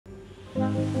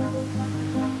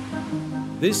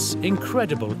This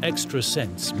incredible extra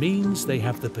sense means they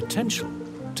have the potential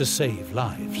to save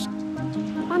lives.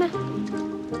 Barna.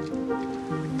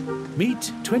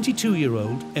 Meet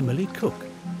 22-year-old Emily Cook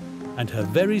and her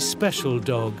very special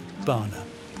dog, Barna.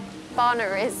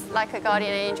 Barna is like a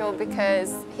guardian angel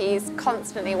because he's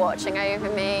constantly watching over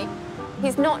me.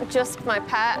 He's not just my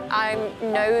pet, I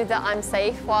know that I'm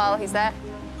safe while he's there.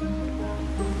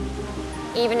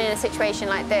 Even in a situation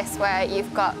like this where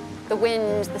you've got the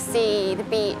wind, the sea, the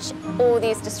beach, all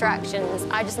these distractions,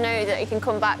 I just know that he can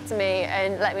come back to me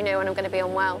and let me know when I'm going to be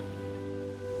unwell.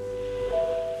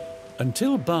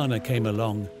 Until Barna came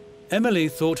along, Emily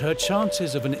thought her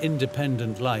chances of an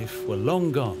independent life were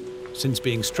long gone since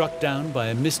being struck down by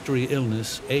a mystery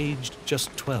illness aged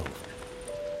just 12.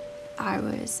 I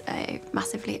was a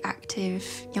massively active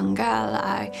young girl.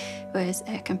 I was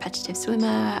a competitive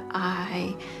swimmer.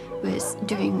 I was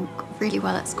doing really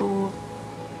well at school.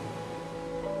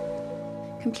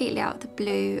 Completely out of the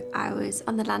blue, I was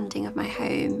on the landing of my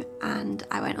home and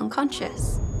I went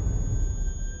unconscious.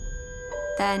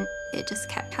 Then it just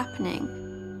kept happening.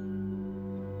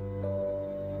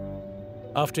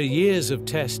 After years of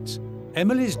tests,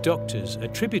 Emily's doctors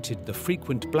attributed the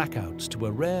frequent blackouts to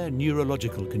a rare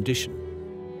neurological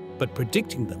condition, but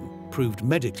predicting them proved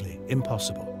medically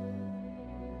impossible.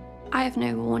 I have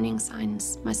no warning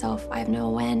signs myself. I have no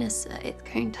awareness that it's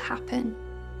going to happen.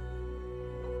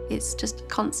 It's just a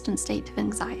constant state of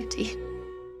anxiety.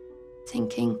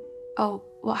 Thinking, oh,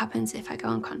 what happens if I go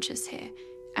unconscious here?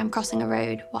 I'm crossing a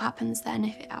road, what happens then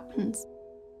if it happens?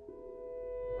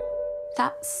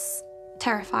 That's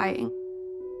terrifying.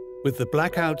 With the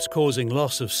blackouts causing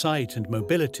loss of sight and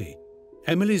mobility,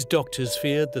 Emily's doctors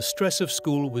feared the stress of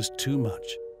school was too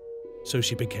much, so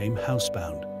she became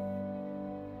housebound.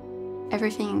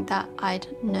 Everything that I'd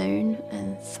known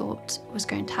and thought was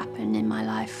going to happen in my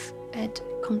life had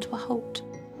come to a halt.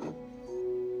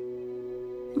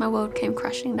 My world came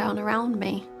crashing down around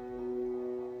me.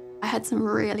 I had some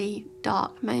really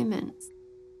dark moments.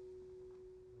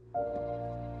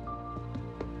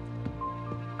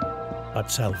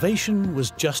 But salvation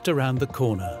was just around the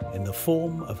corner in the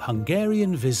form of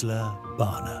Hungarian Vizsla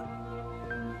Barna.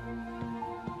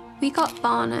 We got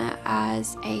Barna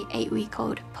as a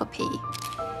 8-week-old puppy.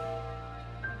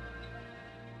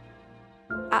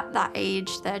 At that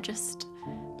age, they're just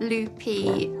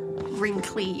loopy,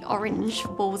 wrinkly, orange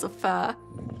balls of fur.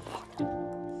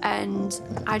 And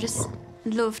I just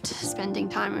loved spending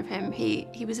time with him.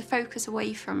 He was a focus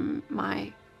away from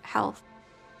my health.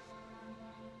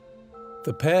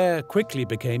 The pair quickly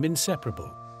became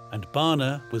inseparable, and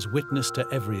Barna was witness to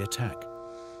every attack.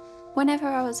 Whenever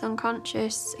I was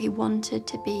unconscious, he wanted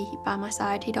to be by my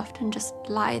side. He'd often just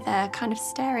lie there, kind of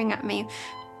staring at me,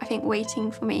 I think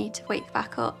waiting for me to wake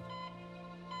back up.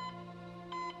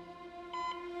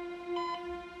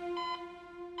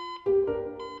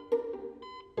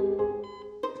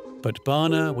 But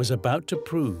Barna was about to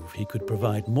prove he could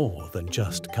provide more than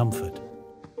just comfort.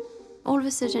 All of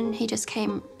a sudden, he just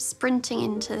came sprinting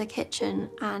into the kitchen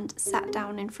and sat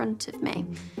down in front of me.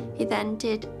 He then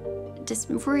did this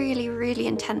really, really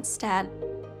intense stare,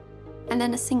 and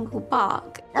then a single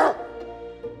bark.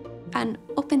 And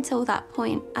up until that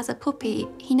point, as a puppy,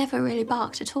 he never really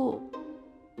barked at all.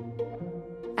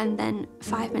 And then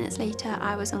 5 minutes later,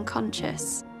 I was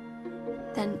unconscious.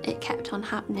 Then it kept on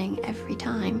happening every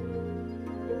time.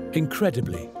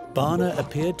 Incredibly, Barna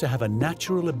appeared to have a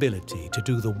natural ability to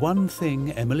do the one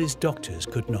thing Emily's doctors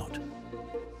could not: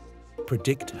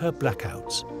 predict her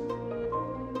blackouts.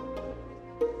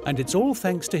 And it's all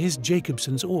thanks to his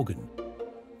Jacobson's organ,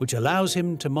 which allows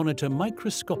him to monitor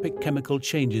microscopic chemical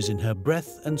changes in her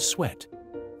breath and sweat,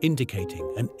 indicating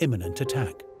an imminent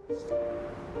attack.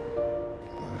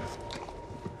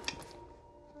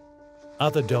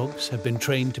 Other dogs have been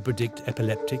trained to predict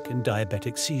epileptic and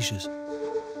diabetic seizures.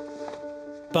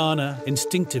 Barna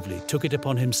instinctively took it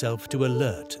upon himself to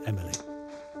alert Emily,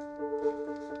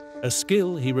 a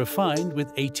skill he refined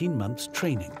with 18 months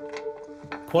training,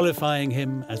 qualifying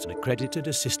him as an accredited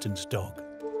assistance dog,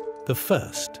 the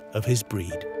first of his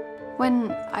breed.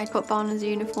 When I put Barna's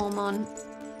uniform on,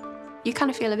 you kind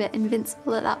of feel a bit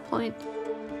invincible at that point.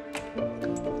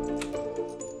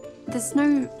 There's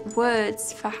no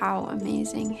words for how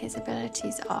amazing his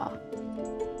abilities are.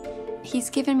 He's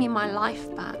given me my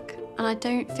life back, and I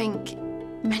don't think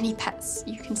many pets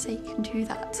you can say can do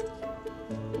that.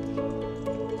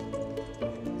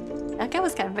 I get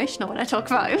always get emotional when I talk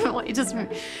about him and what he does for me.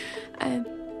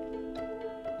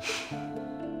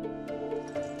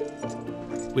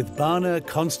 With Barna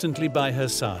constantly by her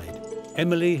side,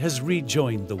 Emily has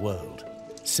rejoined the world,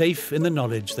 safe in the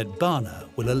knowledge that Barna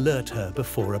will alert her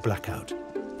before a blackout.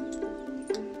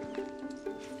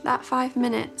 That 5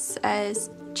 minutes has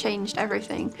changed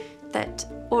everything. That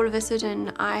all of a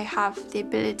sudden I have the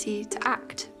ability to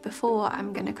act before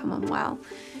I'm going to come unwell.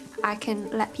 I can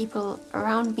let people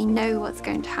around me know what's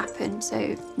going to happen,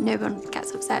 so no one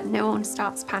gets upset, no one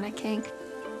starts panicking.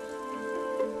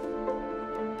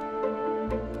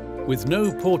 With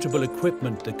no portable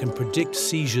equipment that can predict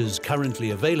seizures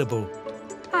currently available,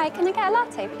 Hi, can I get a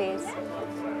latte, please?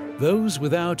 those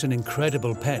without an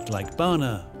incredible pet like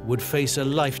Barna would face a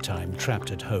lifetime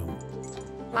trapped at home.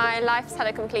 My life's had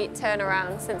a complete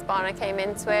turnaround since Barna came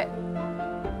into it.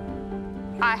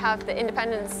 I have the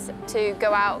independence to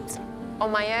go out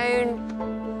on my own,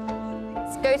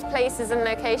 to go to places and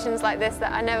locations like this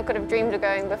that I never could have dreamed of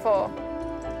going before.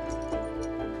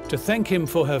 To thank him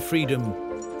for her freedom,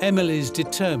 Emily's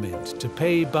determined to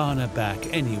pay Barna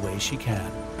back any way she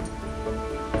can.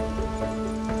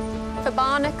 For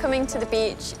Barna, coming to the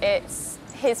beach, it's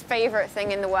his favourite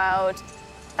thing in the world.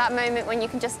 That moment when you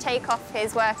can just take off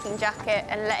his working jacket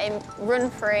and let him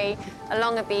run free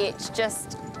along a beach,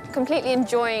 just completely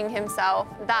enjoying himself,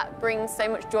 that brings so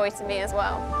much joy to me as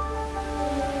well.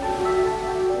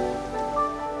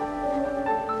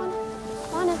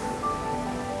 Barna.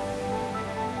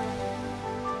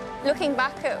 Looking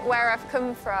back at where I've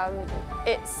come from,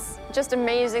 it's just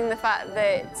amazing the fact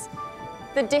that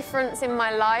the difference in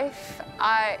my life,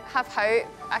 I have hope,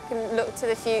 I can look to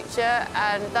the future,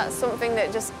 and that's something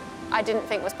that just I didn't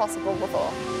think was possible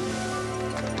before.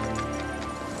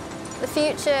 The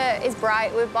future is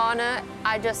bright with Barna.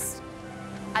 I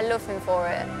love him for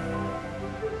it.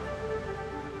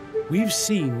 We've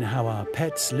seen how our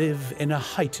pets live in a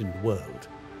heightened world,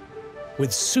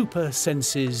 with super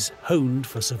senses honed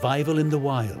for survival in the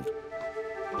wild.